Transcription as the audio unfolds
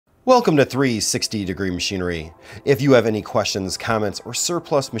Welcome to 360 Degree Machinery. If you have any questions, comments, or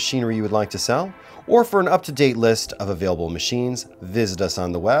surplus machinery you would like to sell, or for an up-to-date list of available machines, visit us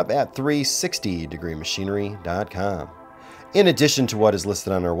on the web at 360degreemachinery.com. In addition to what is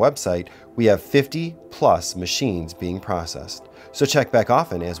listed on our website, we have 50 plus machines being processed. So check back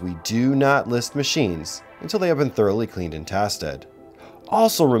often, as we do not list machines until they have been thoroughly cleaned and tested.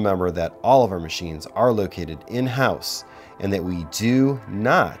 Also remember that all of our machines are located in-house and that we do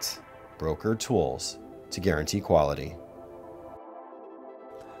not broker tools to guarantee quality.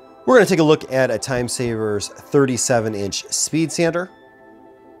 We're going to take a look at a Timesavers 37-inch Speedsander.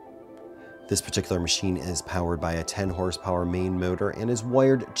 This particular machine is powered by a 10 horsepower main motor and is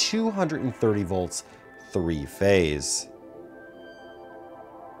wired 230 volts, 3-phase.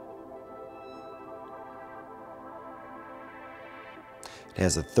 It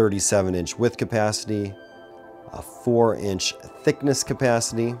has a 37-inch width capacity, a 4-inch thickness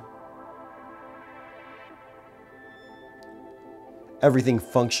capacity. Everything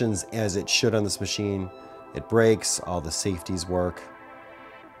functions as it should on this machine. It brakes, all the safeties work.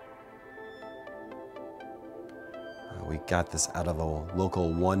 We got this out of a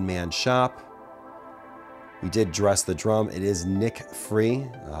local one-man shop. We did dress the drum. It is nick-free,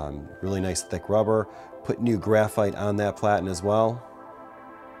 really nice thick rubber. Put new graphite on that platen as well.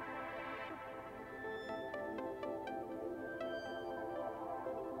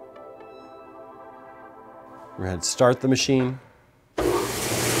 We're going to start the machine.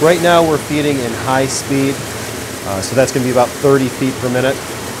 Right now we're feeding in high speed, so that's going to be about 30 feet per minute.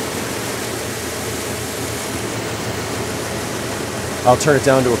 I'll turn it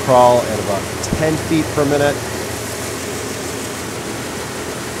down to a crawl at about 10 feet per minute.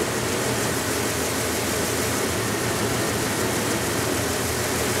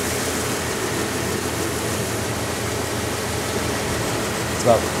 It's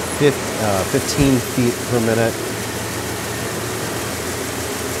about 15 feet per minute.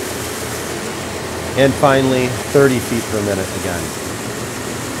 And finally, 30 feet per minute again.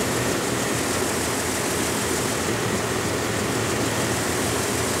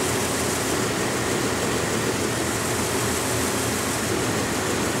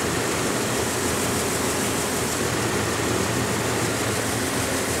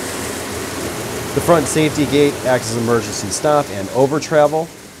 The front safety gate acts as emergency stop and over travel.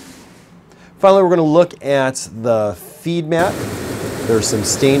 Finally, we're going to look at the feed mat. There's some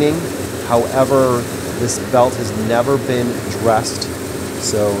staining. However, this belt has never been dressed,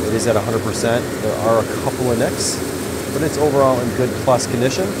 so it is at 100%. There are a couple of nicks, but it's overall in good plus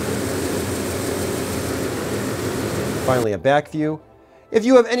condition. Finally, a back view. If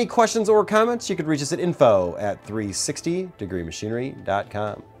you have any questions or comments, you could reach us at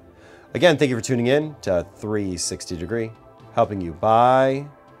info@360degreemachinery.com. Again, thank you for tuning in to 360 Degree, helping you buy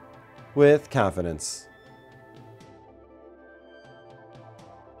with confidence.